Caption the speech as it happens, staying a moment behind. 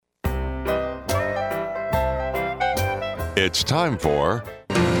It's time for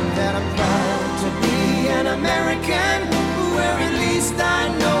That I'm proud to be an American, where at least I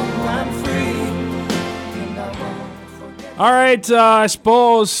know I'm free. And I won't forget. All right, I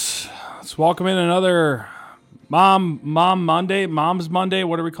suppose let's welcome in another Mom's Monday.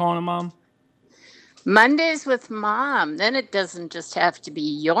 What are we calling it, Mom? Mondays with Mom. Then it doesn't just have to be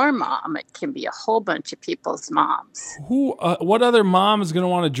your mom. It can be a whole bunch of people's moms. What other mom is going to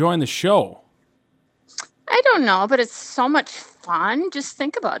want to join the show? I don't know, but it's so much fun. Just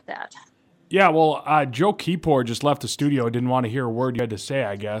think about that. Yeah, well, Joe Keypour just left the studio. Didn't want to hear a word you had to say,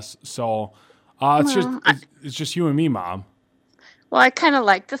 I guess. So it's just you and me, Mom. Well, I kind of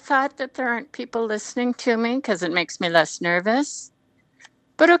like the thought that there aren't people listening to me because it makes me less nervous.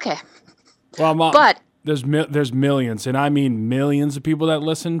 But okay. Well, Mom, But there's millions, and I mean millions of people that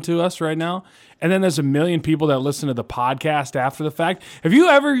listen to us right now. And then there's a million people that listen to the podcast after the fact. Have you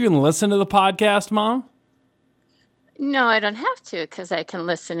ever even listened to the podcast, Mom? no, I don't have to because I can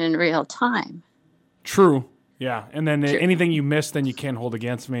listen in real time. True. Yeah. And then anything you miss, then you can't hold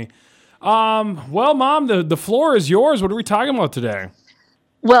against me. Well, Mom, the floor is yours. What are we talking about today?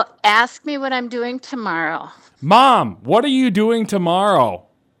 Well, ask me what I'm doing tomorrow. Mom, what are you doing tomorrow?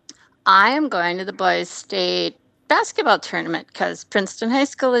 I am going to the boys' state basketball tournament because Princeton High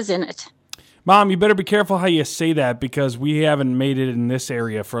School is in it. Mom, you better be careful how you say that because we haven't made it in this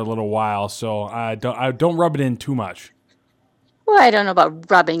area for a little while, so don't rub it in too much. Well, I don't know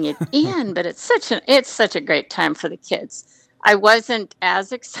about rubbing it in, but it's such a great time for the kids. I wasn't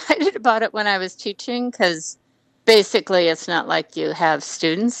as excited about it when I was teaching because basically it's not like you have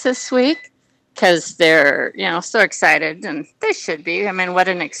students this week because they're, so excited, and they should be. I mean, what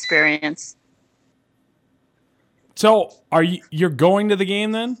an experience. So, you're going to the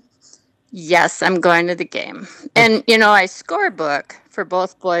game then? Yes, I'm going to the game. And, I scorebook for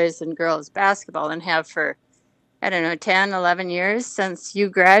both boys and girls basketball and have for, 10, 11 years since you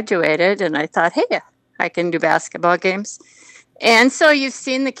graduated. And I thought, hey, I can do basketball games. And so you've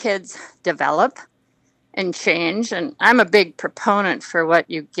seen the kids develop and change. And I'm a big proponent for what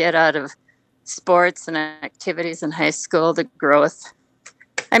you get out of sports and activities in high school, the growth.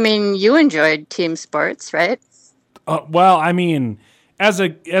 I mean, you enjoyed team sports, right? Well, I mean, as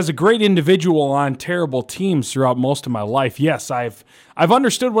a great individual on terrible teams throughout most of my life, yes, I've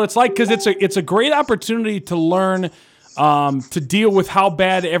understood what it's like because it's a great opportunity to learn to deal with how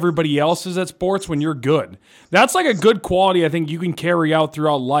bad everybody else is at sports when you're good. That's like a good quality I think you can carry out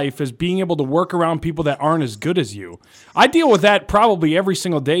throughout life is being able to work around people that aren't as good as you. I deal with that probably every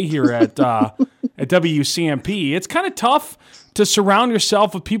single day here at WCMP. It's kind of tough to surround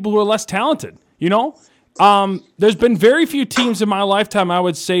yourself with people who are less talented, There's been very few teams in my lifetime, I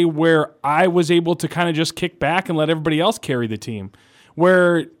would say, where I was able to kind of just kick back and let everybody else carry the team.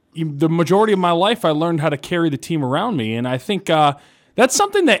 Where the majority of my life, I learned how to carry the team around me. And I think that's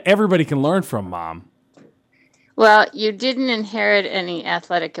something that everybody can learn from, Mom. Well, you didn't inherit any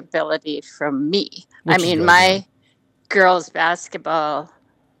athletic ability from me. My girls' basketball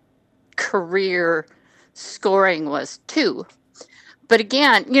career scoring was 2. But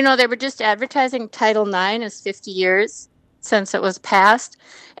again, they were just advertising Title IX as 50 years since it was passed.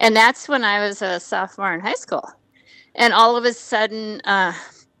 And that's when I was a sophomore in high school. And all of a sudden,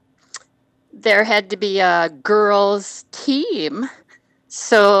 there had to be a girls' team.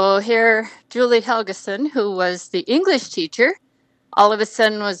 So here, Julie Helgeson, who was the English teacher, all of a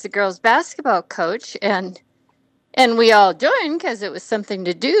sudden was the girls' basketball coach. And we all joined because it was something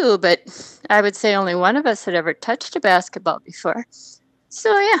to do. But I would say only one of us had ever touched a basketball before.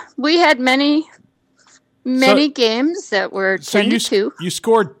 So, yeah, we had many games that were 10-2. You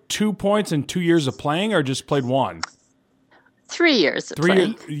scored 2 points in 2 years of playing or just played 1? 3 years of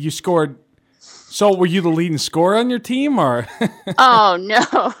playing. You scored. So were you the leading scorer on your team or? Oh,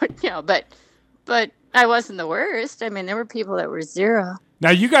 no, but I wasn't the worst. I mean, there were people that were 0.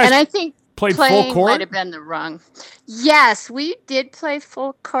 Now you guys and I think played full court? Might have been the wrong. Yes, we did play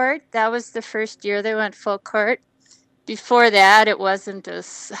full court. That was the first year they went full court. Before that, it wasn't a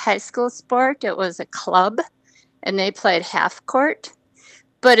high school sport. It was a club, and they played half court.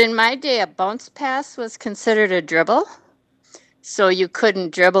 But in my day, a bounce pass was considered a dribble. So you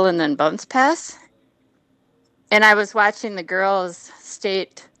couldn't dribble and then bounce pass. And I was watching the girls'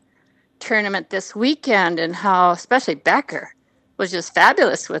 state tournament this weekend and how, especially Becker, was just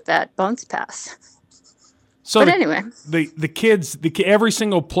fabulous with that bounce pass. So anyway, the kids, every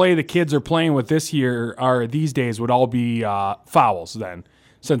single play the kids are playing with this year these days would all be fouls then,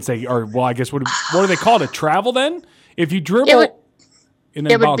 since they are. Well, I guess what do they call it? A travel then? If you dribble,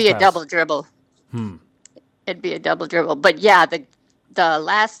 it would be a double dribble. It'd be a double dribble. But yeah, the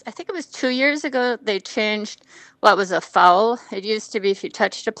last, I think it was 2 years ago, they changed what was a foul. It used to be if you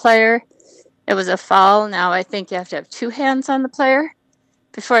touched a player, it was a foul. Now I think you have to have two hands on the player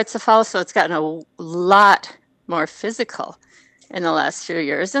before it's a foul. So it's gotten a lot more physical in the last few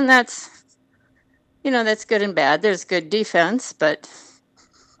years. And that's, that's good and bad. There's good defense, but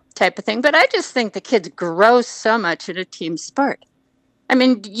type of thing. But I just think the kids grow so much in a team sport. I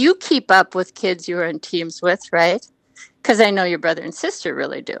mean, you keep up with kids you are in teams with, right? Because I know your brother and sister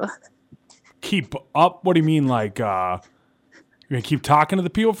really do. Keep up? What do you mean? Like, you're going to keep talking to the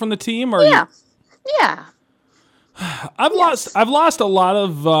people from the team? Or Yeah. I've lost a lot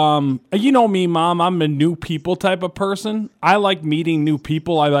of, you know me, Mom, I'm a new people type of person. I like meeting new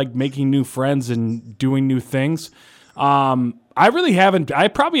people. I like making new friends and doing new things. I probably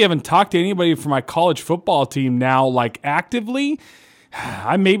haven't talked to anybody from my college football team now, like actively.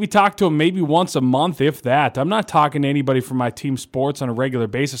 I maybe talk to them maybe once a month, if that. I'm not talking to anybody from my team sports on a regular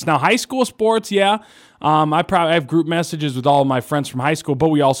basis. Now, high school sports, yeah. I have group messages with all of my friends from high school, but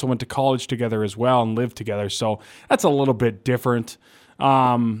we also went to college together as well and lived together, so that's a little bit different.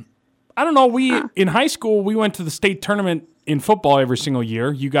 I don't know. In high school, we went to the state tournament in football every single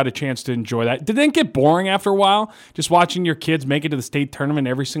year. You got a chance to enjoy that. Did it get boring after a while, just watching your kids make it to the state tournament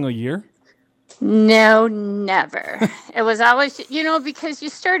every single year? No, never. It was always, because you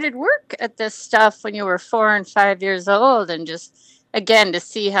started work at this stuff when you were 4 and 5 years old, and just, again, to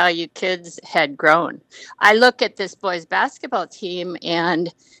see how you kids had grown. I look at this boys basketball team,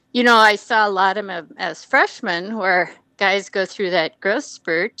 and, I saw a lot of them as freshmen where guys go through that growth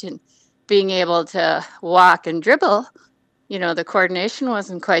spurt and being able to walk and dribble, the coordination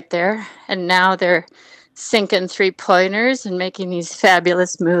wasn't quite there. And now they're sinking 3-pointers and making these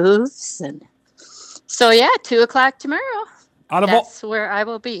fabulous moves. And so, 2:00 tomorrow. That's where I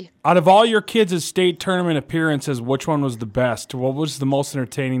will be. Out of all your kids' state tournament appearances, which one was the best? What was the most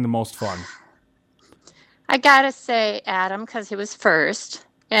entertaining, the most fun? I got to say Adam, because he was first.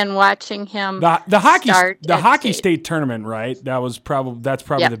 And watching him the hockey state. State tournament, right? That's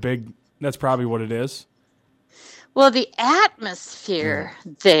probably what it is. Well, the atmosphere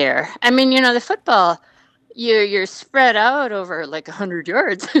there. I mean, the football, you're spread out over like 100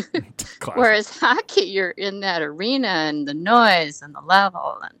 yards. Whereas hockey, you're in that arena and the noise and the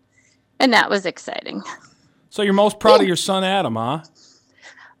level. And that was exciting. So you're most proud of your son, Adam, huh?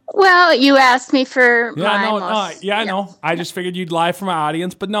 Well, you asked me for I know. I just figured you'd lie for my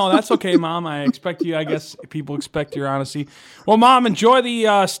audience, but no, that's okay, Mom. I guess people expect your honesty. Well, Mom, enjoy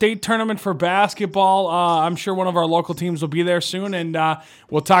the state tournament for basketball. I'm sure one of our local teams will be there soon, and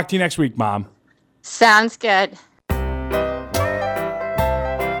we'll talk to you next week, Mom. Sounds good.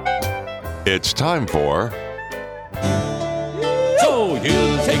 It's time for... So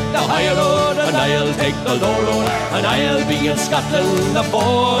you'll take the higher road, and I'll take the low road, and I'll be in Scotland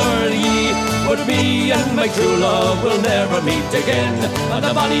afore ye. But me and my true love will never meet again on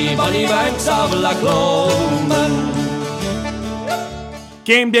the bonny, bonny banks of Loch Lomond.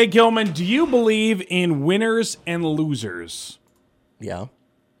 Game Day Gilman, do you believe in winners and losers? Yeah.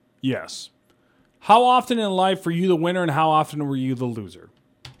 Yes. How often in life were you the winner, and how often were you the loser?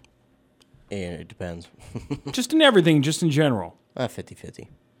 It depends. Just in everything, just in general. 50-50.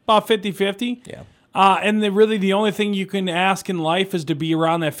 About 50-50? Yeah. And really the only thing you can ask in life is to be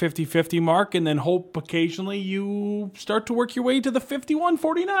around that 50-50 mark, and then hope occasionally you start to work your way to the 51-49.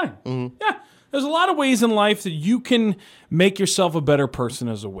 Mm-hmm. Yeah. There's a lot of ways in life that you can make yourself a better person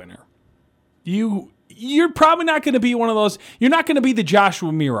as a winner. You're probably not going to be one of those. You're not going to be the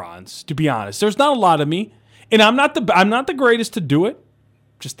Joshua Mirons, to be honest. There's not a lot of me, and I'm not the greatest to do it,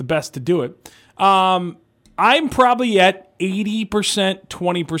 just the best to do it. I'm probably at 80%,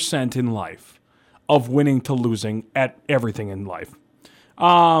 20% in life of winning to losing at everything in life.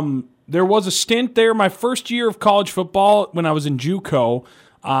 There was a stint there my first year of college football when I was in JUCO.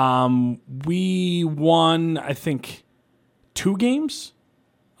 We won, I think, 2 games.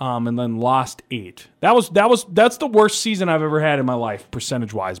 And then lost 8. That's the worst season I've ever had in my life,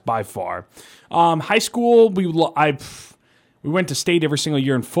 percentage-wise, by far. High school, we went to state every single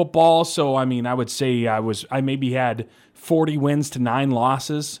year in football, so I mean, I would say I maybe had 40 wins to 9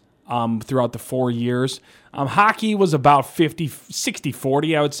 losses throughout the 4 years. Hockey was about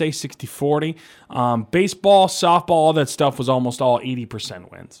 60-40, I would say, 60-40. Baseball, softball, all that stuff was almost all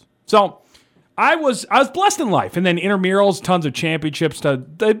 80% wins. So I was blessed in life, and then intramurals, tons of championships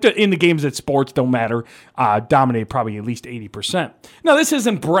in the games that sports don't matter, dominated probably at least 80%. Now, this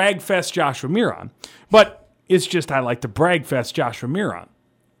isn't brag fest Joshua Miron, but it's just I like to brag fest Joshua Miron.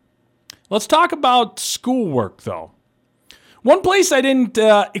 Let's talk about schoolwork, though. One place I didn't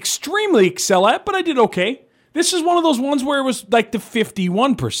extremely excel at, but I did okay. This is one of those ones where it was like the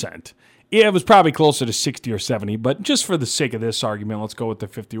 51%. Yeah, it was probably closer to 60 or 70, but just for the sake of this argument, let's go with the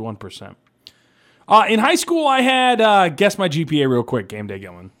 51%. In high school, I had, guess my GPA real quick, game day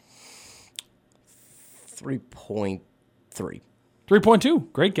Gilman. 3.3.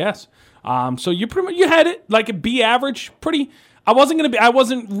 3.2, great guess. So you pretty much, you had it like a B average, pretty. I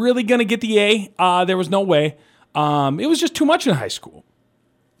wasn't really gonna get the A. There was no way. It was just too much in high school.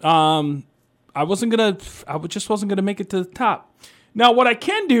 I just wasn't gonna make it to the top. Now, what I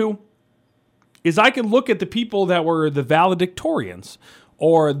can do is I can look at the people that were the valedictorians,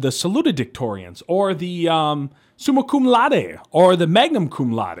 or the salutatorians, or the summa cum laude, or the magna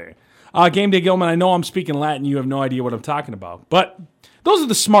cum laude. Game day Gilman, I know I'm speaking Latin. You have no idea what I'm talking about, but those are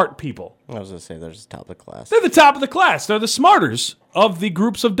the smart people. I was going to say, they're the top of the class. They're the top of the class. They're the smarters of the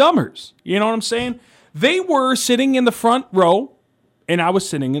groups of dumbers. You know what I'm saying? They were sitting in the front row, and I was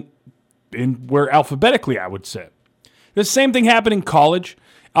sitting in where alphabetically I would sit. The same thing happened in college.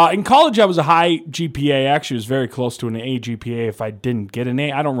 In college, I was a high GPA. Actually, it was very close to an A GPA if I didn't get an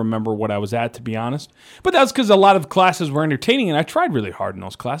A. I don't remember what I was at, to be honest. But that's because a lot of classes were entertaining, and I tried really hard in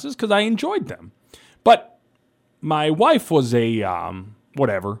those classes because I enjoyed them. But my wife was a,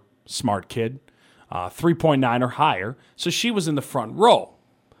 smart kid, 3.9 or higher. So she was in the front row.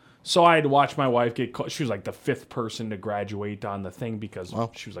 So I had to watch my wife get caught. She was like the fifth person to graduate on the thing because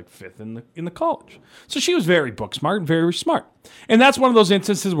she was like fifth in the college. So she was very book smart, very smart. And that's one of those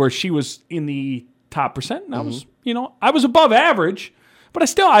instances where she was in the top percent. And I was, I was above average, but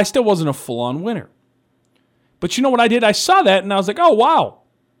I still wasn't a full-on winner. But you know what I did? I saw that and I was like, oh, wow.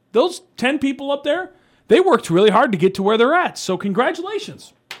 Those 10 people up there, they worked really hard to get to where they're at. So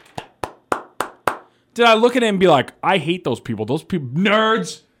congratulations. Did I look at it and be like, I hate those people. Those people,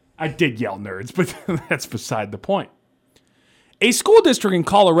 nerds. I did yell nerds, but that's beside the point. A school district in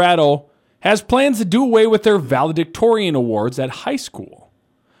Colorado has plans to do away with their valedictorian awards at high school.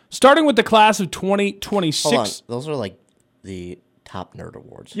 Starting with the class of 2026. Hold on. Those are like the top nerd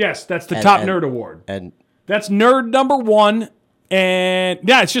awards. Yes, that's the top nerd award. And that's nerd number one. And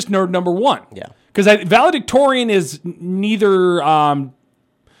yeah, it's just nerd number one. Yeah. Because valedictorian is neither,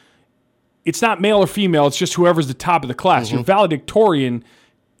 it's not male or female. It's just whoever's the top of the class. Your valedictorian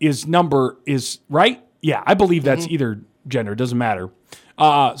is right? Yeah, I believe that's either gender. It doesn't matter.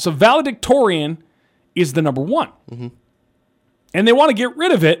 So valedictorian is the number one. And they want to get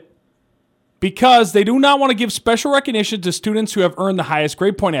rid of it because they do not want to give special recognition to students who have earned the highest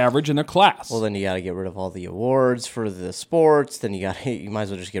grade point average in their class. Well, then you got to get rid of all the awards for the sports. Then you might as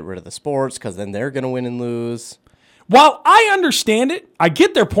well just get rid of the sports because then they're going to win and lose. While I understand it, I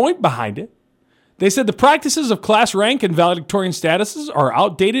get their point behind it. They said the practices of class rank and valedictorian statuses are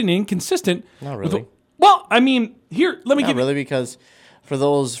outdated and inconsistent. Not really. Well, I mean, here, let me give you... Not really, because for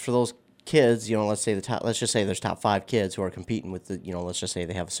those kids, let's just say there's top 5 kids who are competing with let's just say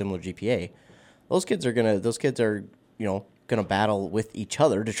they have a similar GPA. Those kids are gonna battle with each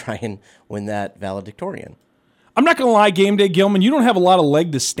other to try and win that valedictorian. I'm not going to lie, Game Day Gilman, you don't have a lot of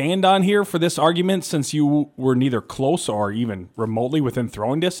leg to stand on here for this argument since you were neither close or even remotely within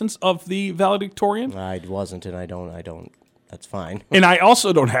throwing distance of the valedictorian. I wasn't, and I don't. That's fine. And I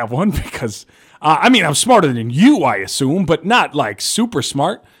also don't have one because, I'm smarter than you, I assume, but not like super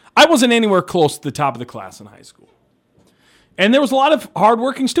smart. I wasn't anywhere close to the top of the class in high school. And there was a lot of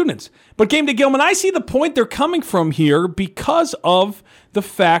hardworking students. But Game Day Gilman, I see the point they're coming from here because of the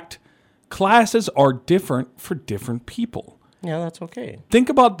fact classes are different for different people. Yeah, that's okay. Think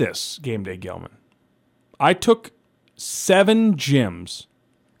about this, Game Day Gilman. I took 7 gyms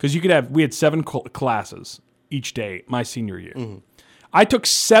because we had 7 classes each day my senior year. I took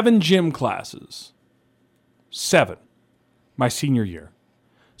 7 gym classes. 7 my senior year.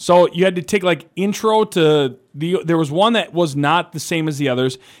 So you had to take like intro to there was one that was not the same as the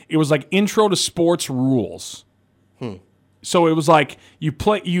others. It was like intro to sports rules. So it was like you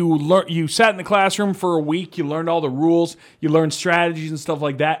sat in the classroom for a week, you learned all the rules, you learned strategies and stuff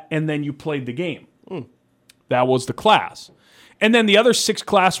like that, and then you played the game. That was the class. And then the other 6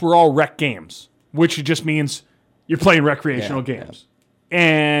 classes were all rec games, which just means you're playing recreational games. Yeah.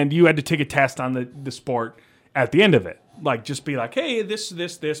 And you had to take a test on the sport at the end of it. Like, just be like, hey, this,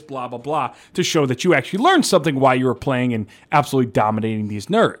 blah, blah, blah, to show that you actually learned something while you were playing and absolutely dominating these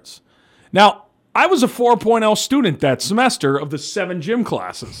nerds. Now, I was a 4.0 student that semester of the 7 gym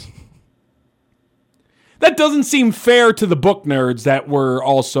classes. That doesn't seem fair to the book nerds that were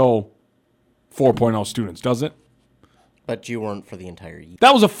also 4.0 students, does it? But you weren't for the entire year.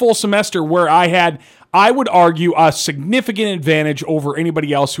 That was a full semester where I would argue, a significant advantage over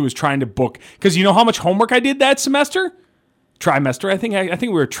anybody else who was trying to book. Because you know how much homework I did that semester? Trimester. I think we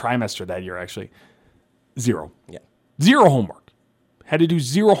were trimester that year, actually. Zero. Yeah. Zero homework. Had to do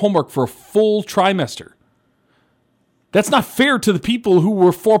zero homework for a full trimester. That's not fair to the people who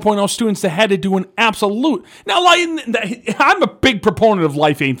were 4.0 students that had to do an absolute. Now, I'm a big proponent of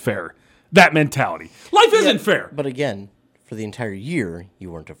life ain't fair. That mentality. Life isn't fair. But again, for the entire year,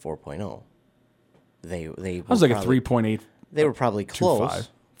 you weren't a 4.0. They I was like a 3.8. They were probably close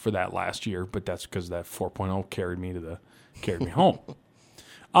for that last year, but that's because that 4.0 carried me home.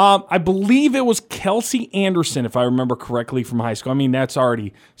 I believe it was Kelsey Anderson, if I remember correctly, from high school. I mean, that's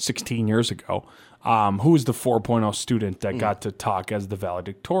already 16 years ago. Who was the 4.0 student that got to talk as the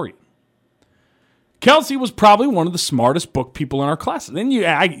valedictorian? Kelsey was probably one of the smartest book people in our classes. And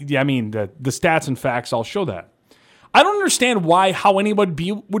I mean, the stats and facts all show that. I don't understand how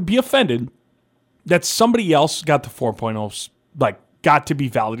anybody would be offended that somebody else got the 4.0, got to be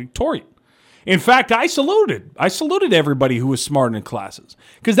valedictorian. In fact, I saluted everybody who was smart in classes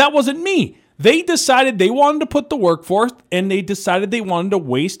because that wasn't me. They decided they wanted to put the work forth, and they decided they wanted to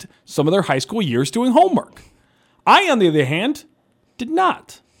waste some of their high school years doing homework. I, on the other hand, did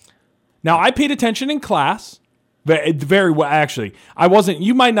not. Now, I paid attention in class very well. Actually, I wasn't.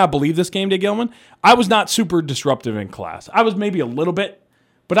 You might not believe this, Game Day Gilman. I was not super disruptive in class. I was maybe a little bit,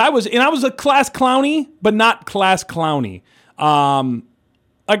 but I was a class clowny, but not class clowny. I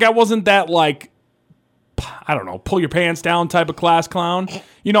wasn't that I don't know, pull your pants down type of class clown.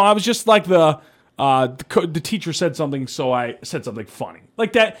 I was just like the teacher said something, so I said something funny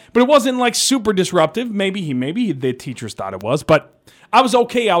like that. But it wasn't super disruptive. Maybe the teachers thought it was, but I was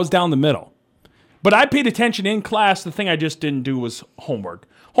okay. I was down the middle. But I paid attention in class. The thing I just didn't do was homework.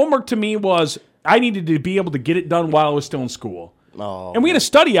 Homework to me was I needed to be able to get it done while I was still in school. Oh, and we had a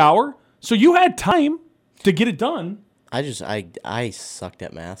study hour, so you had time to get it done. I sucked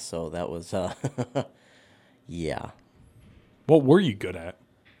at math, so that was yeah. What were you good at?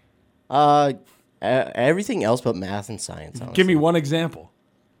 Everything else but math and science. Honestly. Give me one example.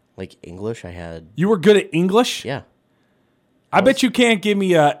 Like English, I had. You were good at English? Yeah. I bet you can't give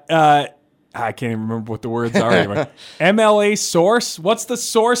me I can't even remember what the words are anymore. MLA source? What's the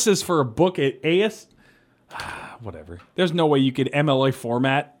sources for a book at AS? Whatever. There's no way you could MLA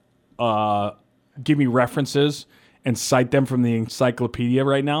format, give me references, and cite them from the encyclopedia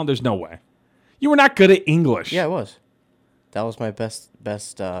right now. There's no way. You were not good at English. Yeah, I was. That was my best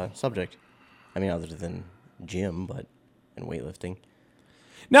subject. I mean, other than gym, and weightlifting.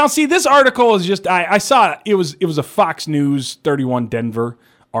 Now, see, this article is just I saw it. It was a Fox News 31 Denver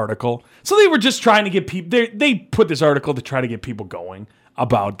article. So they were just trying to get people. They put this article to try to get people going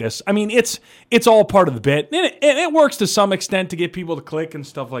about this. I mean, it's all part of the bit, and it works to some extent to get people to click and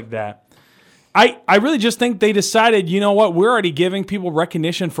stuff like that. I really just think they decided, you know what, we're already giving people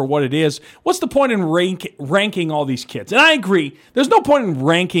recognition for what it is. What's the point in ranking all these kids? And I agree, there's no point in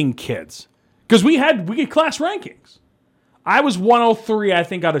ranking kids because we had class rankings. I was 103, I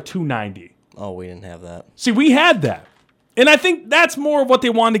think, out of 290. Oh, we didn't have that. See, we had that. And I think that's more of what they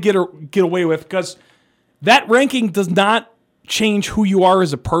wanted to get away with because that ranking does not change who you are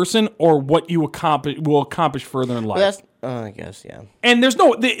as a person or what you will accomplish further in life. Well, that's, I guess, yeah. And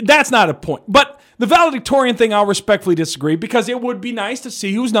that's not a point. But the valedictorian thing, I'll respectfully disagree because it would be nice to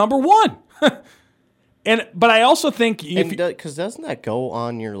see who's number one. But I also think because doesn't that go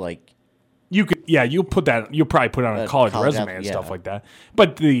on your you could, yeah, you'll probably put it on a college resume and stuff like that.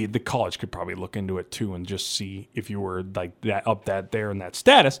 But the college could probably look into it too and just see if you were there in that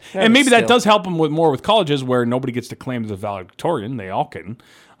status. Yeah, and maybe that does help them with colleges where nobody gets to claim the valedictorian. They all can.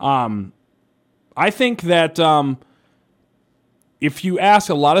 I think that if you ask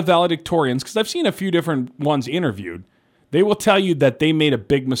a lot of valedictorians, because I've seen a few different ones interviewed, they will tell you that they made a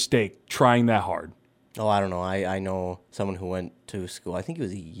big mistake trying that hard. Oh, I don't know. I know someone who went to school. I think he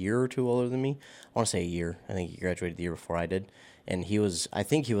was a year or two older than me. I want to say a year. I think he graduated the year before I did. And I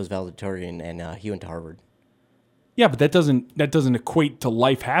think he was valedictorian, and he went to Harvard. Yeah, but that doesn't equate to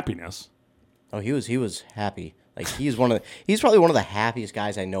life happiness. Oh, he was happy. He's probably one of the happiest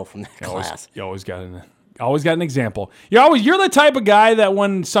guys I know from that class. You always got an example. You're the type of guy that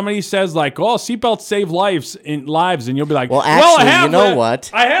when somebody says seatbelts save lives, and you'll be like, well, actually, I have you know what?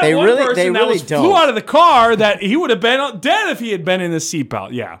 I have they one really, person they that really was don't. flew out of the car that he would have been dead if he had been in the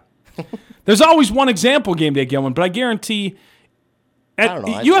seatbelt. Yeah, there's always one example, Game Day Gilman, but I guarantee. I don't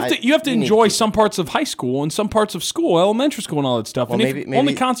know. You have to enjoy some parts of high school and some parts of school, elementary school, and all that stuff. Well, and if you're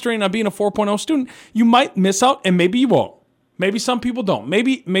only concentrating on being a 4.0 student, you might miss out, and maybe you won't. Maybe some people don't.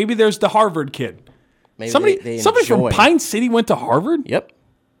 Maybe there's the Harvard kid. Maybe somebody from Pine City went to Harvard? Yep.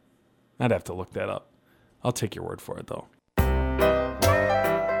 I'd have to look that up. I'll take your word for it, though.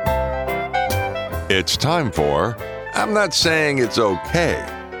 It's time for I'm Not Saying It's Okay,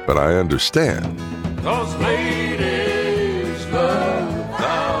 but I Understand. 'Cause ladies love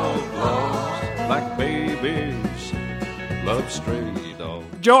outlaws like babies love stray dogs.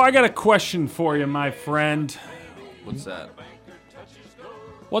 Joe, I got a question for you, my friend. What's that?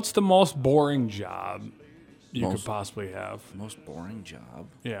 What's the most boring job you could possibly have? Most boring job?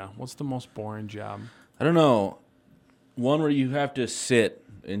 Yeah, what's the most boring job? I don't know. One where you have to sit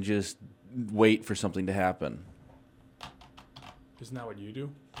and just wait for something to happen. Isn't that what you do?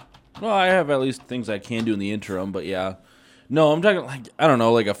 Well, I have at least things I can do in the interim, but yeah. No, I'm talking like, I don't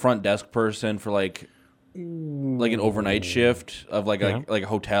know, like a front desk person for like an overnight shift of like a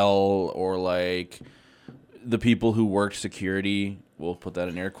hotel, or like the people who work security, we'll put that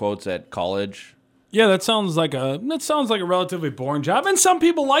in air quotes, at college. Yeah, that sounds like a relatively boring job, and some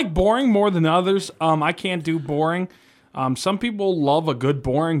people like boring more than others. I can't do boring. Some people love a good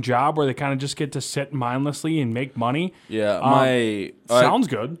boring job where they kind of just get to sit mindlessly and make money. Yeah, sounds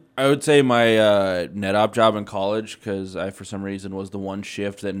good. I would say my net op job in college, because I, for some reason, was the one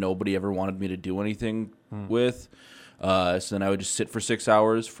shift that nobody ever wanted me to do anything with. So then I would just sit for 6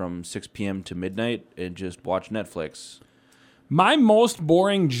 hours from 6 p.m. to midnight and just watch Netflix. My most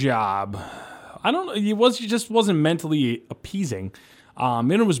boring job, I don't know, it just wasn't mentally appeasing.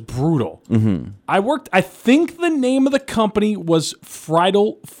 And it was brutal. Mm-hmm. I think the name of the company was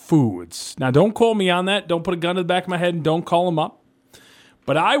Friedel Foods. Now, don't quote me on that. Don't put a gun to the back of my head and don't call them up.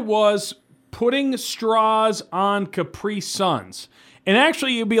 But I was putting straws on Capri Suns. And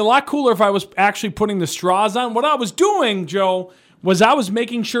actually, it'd be a lot cooler if I was actually putting the straws on. What I was doing, Joe, was I was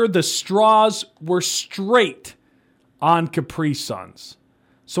making sure the straws were straight on Capri Suns.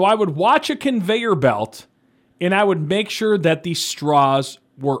 So I would watch a conveyor belt, and I would make sure that the straws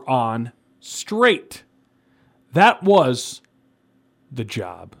were on straight. That was the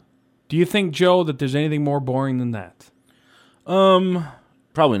job. Do you think, Joe, that there's anything more boring than that?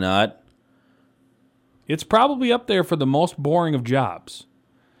 Probably not. It's probably up there for the most boring of jobs.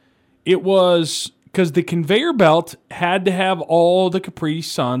 It was because the conveyor belt had to have all the Capri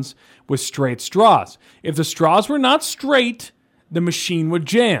Suns with straight straws. If the straws were not straight, the machine would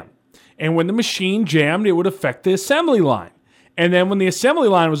jam. And when the machine jammed, it would affect the assembly line. And then when the assembly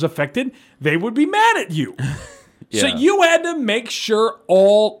line was affected, they would be mad at you. Yeah. So you had to make sure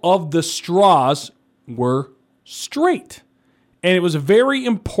all of the straws were straight. And it was a very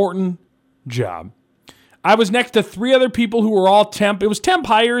important job. I was next to 3 other people who were all temp. It was temp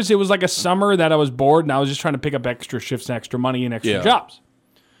hires. It was like a summer that I was bored, and I was just trying to pick up extra shifts and extra money and extra jobs.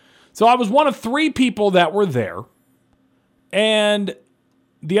 So I was one of 3 people that were there. And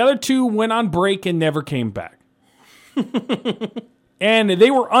the other 2 went on break and never came back. And they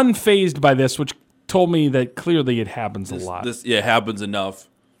were unfazed by this, which told me that clearly it happens a lot. It happens enough.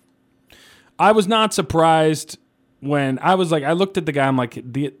 I was not surprised when I was like, I looked at the guy, I'm like,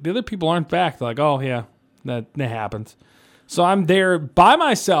 the other people aren't back. They're like, oh, yeah, that happens. So I'm there by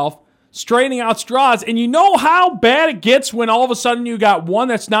myself, straightening out straws. And you know how bad it gets when all of a sudden you got one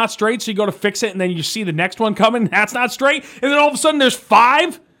that's not straight, so you go to fix it, and then you see the next one coming, that's not straight. And then all of a sudden there's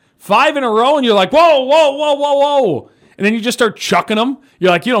 5 in a row, and you're like, whoa, whoa, whoa, whoa, whoa. And then you just start chucking them.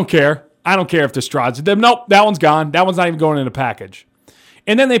 You're like, you don't care. I don't care if the straws. Nope, that one's gone. That one's not even going in a package.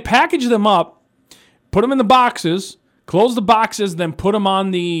 And then they package them up, put them in the boxes, close the boxes, then put them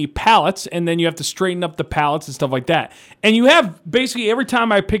on the pallets, and then you have to straighten up the pallets and stuff like that. And you have basically every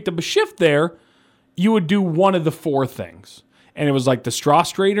time I picked up a shift there, you would do one of the 4 things. And it was like the straw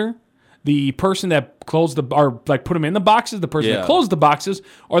straightener, the person that closed put them in the boxes, the person that closed the boxes,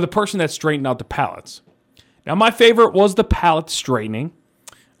 or the person that straightened out the pallets. Now, my favorite was the pallet straightening.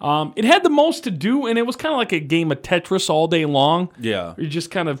 It had the most to do, and it was kind of like a game of Tetris all day long. Yeah. You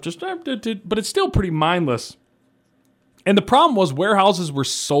just kind of but it's still pretty mindless. And the problem was warehouses were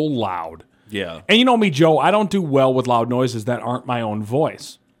so loud. Yeah. And you know me, Joe, I don't do well with loud noises that aren't my own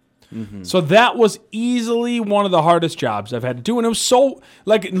voice. Mm-hmm. So that was easily one of the hardest jobs I've had to do. And it was so,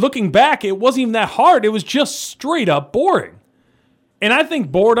 like, looking back, it wasn't even that hard. It was just straight up boring. And I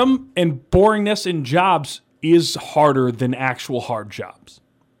think boredom and boringness in jobs is harder than actual hard jobs.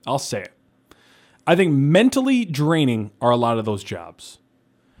 I'll say it. I think mentally draining are a lot of those jobs.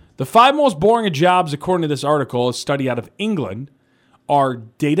 The 5 most boring jobs, according to this article, a study out of England, are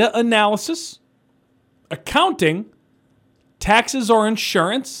data analysis, accounting, taxes or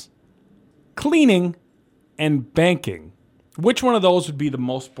insurance, cleaning, and banking. Which one of those would be the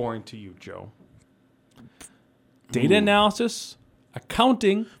most boring to you, Joe? Data analysis,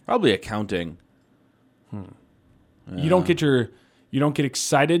 accounting. Probably accounting. You don't get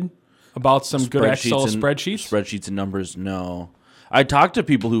excited about some good Excel spreadsheets? Spreadsheets and numbers, no. I talked to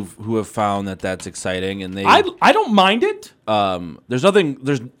people who have found that that's exciting, and I don't mind it. there's nothing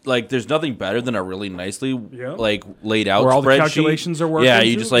better than a really nicely like laid out where all the spreadsheet. calculations are working. Yeah,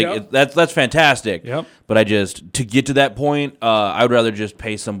 you just like that's fantastic. Yep. But to get to that point, I would rather just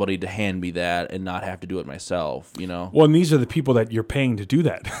pay somebody to hand me that and not have to do it myself. You know. Well, and these are the people that you're paying to do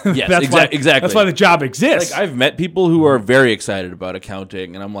that. Yes, exactly. That's why the job exists. Like I've met people who are very excited about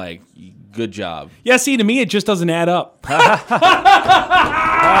accounting, and I'm like, good job. Yeah, see, to me, it just doesn't add up.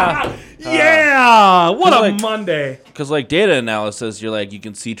 Yeah, what a Monday. Because like data analysis, you're like you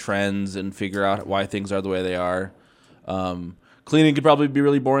can see trends and figure out why things are the way they are. Cleaning could probably be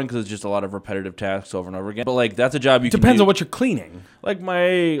really boring because it's just a lot of repetitive tasks over and over again. But like that's a job you can Depends do. on what you're cleaning. Like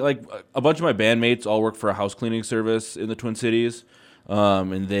a bunch of my bandmates all work for a house cleaning service in the Twin Cities.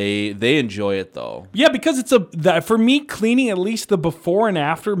 And they enjoy it though. Yeah, because it's for me, cleaning, at least the before and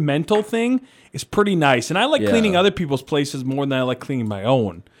after mental thing is pretty nice. And I like cleaning other people's places more than I like cleaning my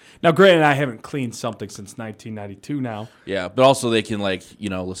own. Now, granted, I haven't cleaned something since 1992 now. Yeah, but also they can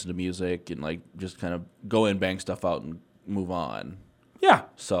listen to music and like just kind of go in, bang stuff out and move on. Yeah.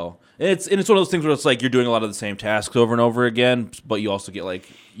 So it's one of those things where it's like you're doing a lot of the same tasks over and over again, but you also get like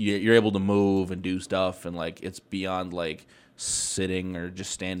you're able to move and do stuff, and like it's beyond like sitting or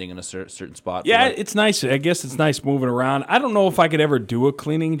just standing in a certain spot. Yeah, it's nice. I guess it's nice moving around. I don't know if I could ever do a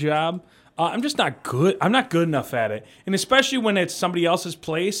cleaning job. I'm just not good. I'm not good enough at it. And especially when it's somebody else's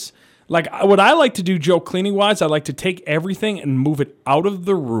place. Like what I like to do, Joe, cleaning wise, I like to take everything and move it out of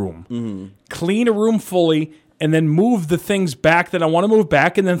the room, clean a room fully, and then move the things back that I want to move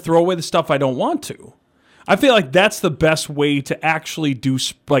back, and then throw away the stuff I don't want to. I feel like that's the best way to actually do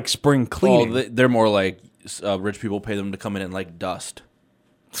like spring cleaning. Oh, they're more like rich people pay them to come in and like dust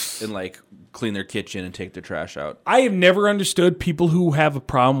and like clean their kitchen and take their trash out. I have never understood people who have a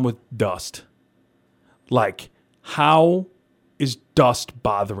problem with dust. Like, how is dust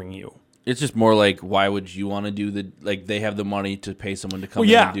bothering you? It's just more like, why would you want to do they have the money to pay someone to come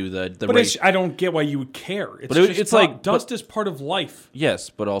in and do the but I don't get why you would care. It's like dust is part of life.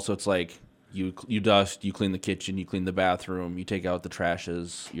 Yes, but also it's like you dust, you clean the kitchen, you clean the bathroom, you take out the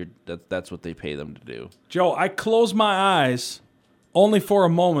trashes. That's what they pay them to do. Joe, I close my eyes only for a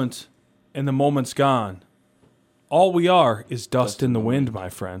moment, and the moment's gone. All we are is dust in the wind, my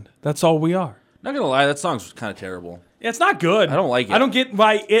friend. That's all we are. Not gonna lie, that song's kind of terrible. Yeah, it's not good. I don't like it. I don't get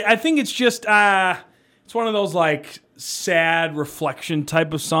why. I think it's just it's one of those like sad reflection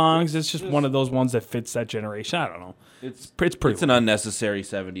type of songs. It's just one of those ones that fits that generation. I don't know. It's pretty. It's an unnecessary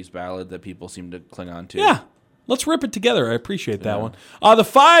 70s ballad that people seem to cling on to. Yeah. Let's rip it together. I appreciate that one. The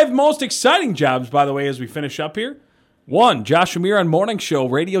 5 most exciting jobs, by the way, as we finish up here. 1, Josh Amir on Morning Show,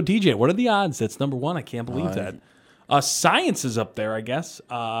 radio DJ. What are the odds? That's number 1. I can't believe that. Science is up there, I guess.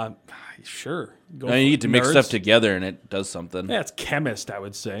 Sure. You get to mix stuff together and it does something. Yeah, it's chemist, I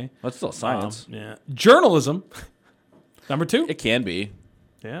would say. That's still science. Yeah. Journalism, number 2. It can be.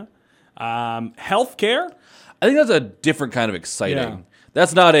 Yeah. Healthcare. I think that's a different kind of exciting. Yeah.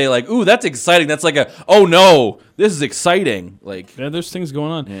 That's not a like, ooh, that's exciting. That's like a, oh no, this is exciting. Like, yeah, there's things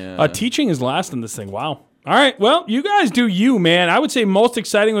going on. Yeah. Teaching is last in this thing. Wow. All right. Well, you guys do you, man. I would say most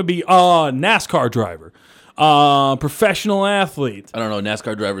exciting would be NASCAR driver, professional athlete. I don't know.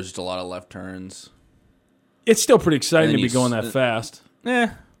 NASCAR driver is just a lot of left turns. It's still pretty exciting to be going that fast.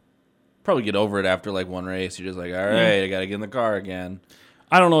 Probably get over it after like one race. You're just like, all right, I got to get in the car again.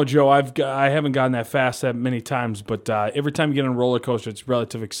 I don't know, Joe. I haven't gotten that fast that many times, but every time you get on a roller coaster, it's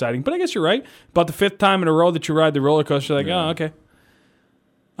relatively exciting. But I guess you're right. About the 5th time in a row that you ride the roller coaster, you're like, oh, okay.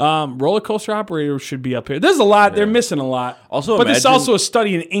 Roller coaster operators should be up here. There's a lot. Yeah. They're missing a lot. Also, but it's also a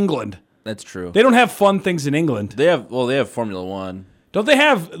study in England. That's true. They don't have fun things in England. They have Formula One. Don't they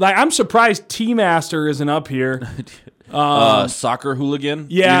have, like, I'm surprised T-Master isn't up here. Soccer hooligan?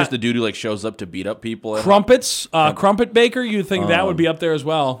 Yeah. You're just the dude who like shows up to beat up people. Crumpets? Crumpet baker? You'd think that would be up there as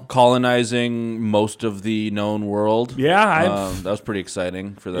well. Colonizing most of the known world. Yeah. That was pretty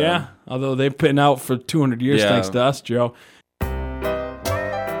exciting for them. Yeah, although they've been out for 200 years thanks to us, Joe.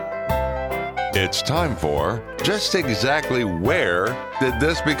 It's time for Just Exactly Where Did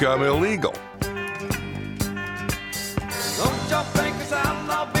This Become Illegal?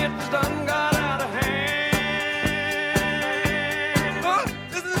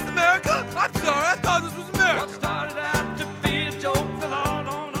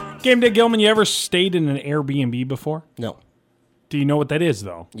 Game Day Gilman, you ever stayed in an Airbnb before? No. Do you know what that is,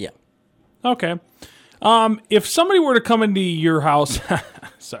 though? Yeah. Okay. If somebody were to come into your house,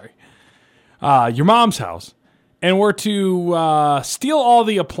 your mom's house, and were to steal all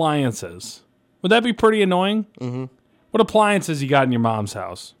the appliances, would that be pretty annoying? Mm-hmm. What appliances you got in your mom's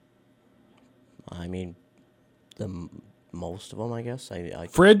house? I mean, most of them, I guess.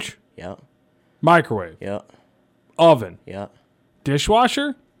 Fridge? Yeah. Microwave? Yeah. oven, Yeah.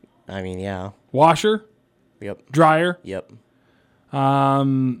 dishwasher, I mean, yeah. washer, Yep. dryer. Yep.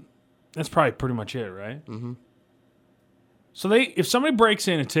 That's probably pretty much it, right? Mm-hmm. So if somebody breaks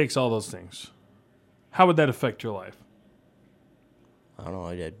in and takes all those things, how would that affect your life? I don't know.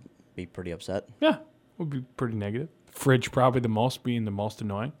 I'd be pretty upset. Yeah, would be pretty negative. Fridge probably being the most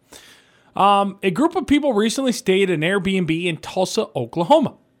annoying. A group of people recently stayed at an Airbnb in Tulsa,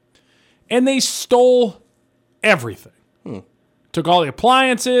 Oklahoma, and they stole everything. Took all the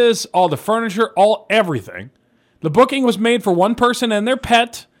appliances, all the furniture, everything. The booking was made for one person and their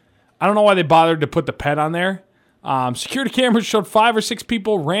pet. I don't know why they bothered to put the pet on there. Security cameras showed 5 or 6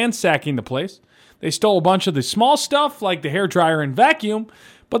 people ransacking the place. They stole a bunch of the small stuff like the hairdryer and vacuum,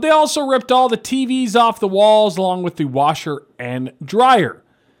 but they also ripped all the TVs off the walls along with the washer and dryer.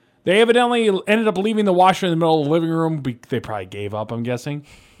 They evidently ended up leaving the washer in the middle of the living room. They probably gave up, I'm guessing.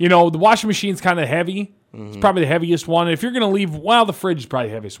 You know, the washing machine's kind of heavy. It's probably the heaviest one. If you're going to leave, the fridge is probably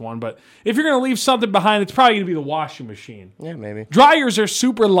the heaviest one, but if you're going to leave something behind, it's probably going to be the washing machine. Yeah, maybe. Dryers are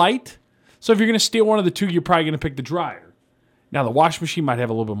super light, so if you're going to steal one of the two, you're probably going to pick the dryer. Now, the washing machine might have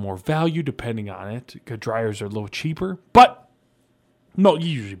a little bit more value depending on it, because dryers are a little cheaper, but no, you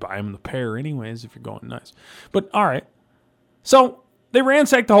usually buy them in the pair anyways if you're going nice. But, all right. So, they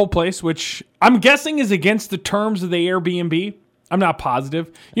ransacked the whole place, which I'm guessing is against the terms of the Airbnb. I'm not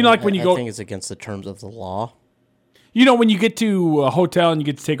positive. You know, like when you go... I think it's against the terms of the law. You know, when you get to a hotel and you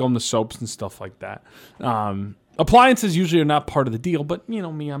get to take home the soaps and stuff like that. Appliances usually are not part of the deal, but you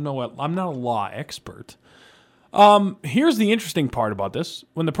know me, I'm not a law expert. Here's the interesting part about this.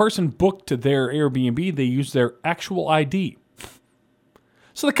 When the person booked to their Airbnb, they used their actual ID.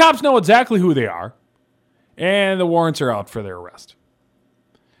 So the cops know exactly who they are, and the warrants are out for their arrest.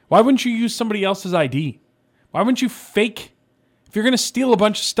 Why wouldn't you use somebody else's ID? Why wouldn't you fake... If you're going to steal a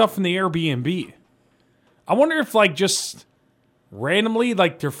bunch of stuff from the Airbnb, I wonder if, like, just randomly,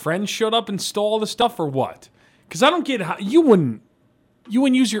 like, their friends showed up and stole all the stuff or what? Because I don't get how... You wouldn't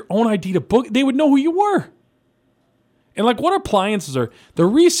use your own ID to book... They would know who you were. And, like, what appliances are... The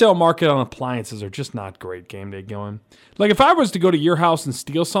resale market on appliances are just not great game day going. Like, if I was to go to your house and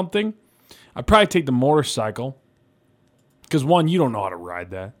steal something, I'd probably take the motorcycle. Because, one, you don't know how to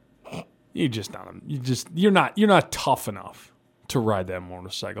ride that. You're not tough enough to ride that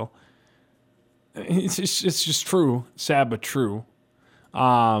motorcycle. It's just true. Sad but true.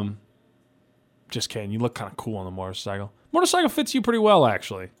 Just kidding. You look kind of cool on the motorcycle. Motorcycle fits you pretty well,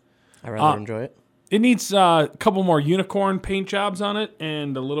 actually. I rather enjoy it. It needs a couple more unicorn paint jobs on it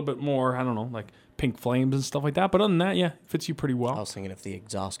and a little bit more, I don't know, like pink flames and stuff like that. But other than that, yeah, it fits you pretty well. I was thinking if the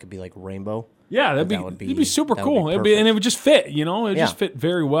exhaust could be like rainbow. Yeah, it'd be super cool. And it would just fit, you know? It'd just fit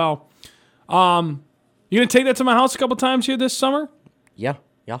very well. You gonna take that to my house a couple times here this summer? Yeah.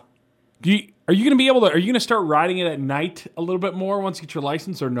 Are you gonna start riding it at night a little bit more once you get your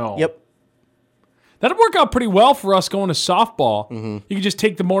license or no? Yep. That'd work out pretty well for us going to softball. Mm-hmm. You could just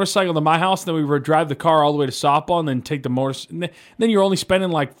take the motorcycle to my house, and then we would drive the car all the way to softball, and then take the motorcycle. Then you're only spending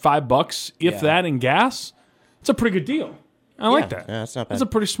like $5, if that, in gas. It's a pretty good deal. I like that. Yeah, that's not bad. That's a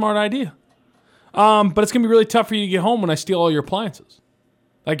pretty smart idea. But it's gonna be really tough for you to get home when I steal all your appliances,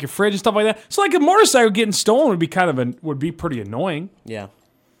 like your fridge and stuff like that. So like a motorcycle getting stolen would be pretty annoying. Yeah.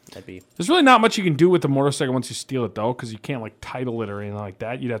 That'd be. There's really not much you can do with the motorcycle once you steal it, though, because you can't like title it or anything like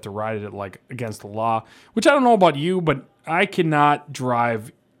that. You'd have to ride it like against the law, which I don't know about you, but I cannot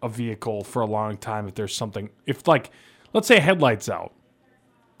drive a vehicle for a long time if there's something. If like, let's say a headlight's out,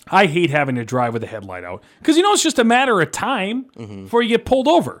 I hate having to drive with a headlight out because it's just a matter of time before you get pulled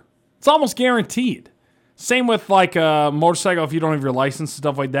over. It's almost guaranteed. Same with like a motorcycle. If you don't have your license and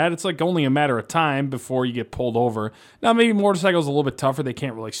stuff like that, it's like only a matter of time before you get pulled over. Now, maybe motorcycles a little bit tougher. They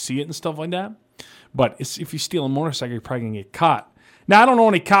can't really see it and stuff like that. But if you steal a motorcycle, you're probably going to get caught. Now, I don't know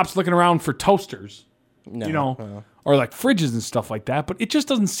any cops looking around for toasters, or like fridges and stuff like that. But it just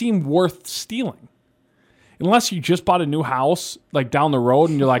doesn't seem worth stealing. Unless you just bought a new house, like down the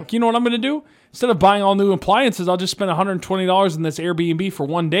road, and you're like, you know what I'm going to do? Instead of buying all new appliances, I'll just spend $120 in this Airbnb for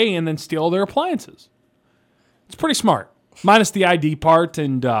one day and then steal all their appliances. It's pretty smart, minus the ID part,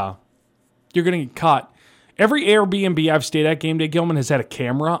 and you're going to get caught. Every Airbnb I've stayed at, Game Day Gilman, has had a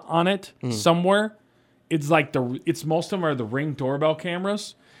camera on it somewhere. It's like most of them are the Ring doorbell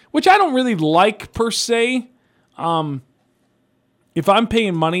cameras, which I don't really like per se. If I'm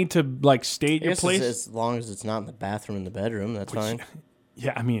paying money to like stay at your place, as long as it's not in the bathroom in the bedroom, that's fine.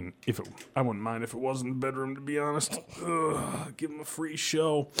 Yeah, I mean, I wouldn't mind if it was in the bedroom, to be honest. Give them a free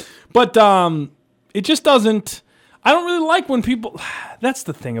show, but it just doesn't. I don't really like when people. That's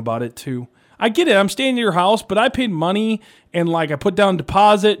the thing about it too. I get it. I'm staying at your house, but I paid money and like I put down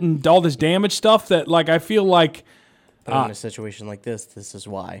deposit and all this damage stuff that like I feel like But in a situation like this is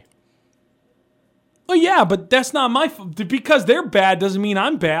why. Well, yeah, but that's not my fault. Because they're bad doesn't mean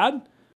I'm bad.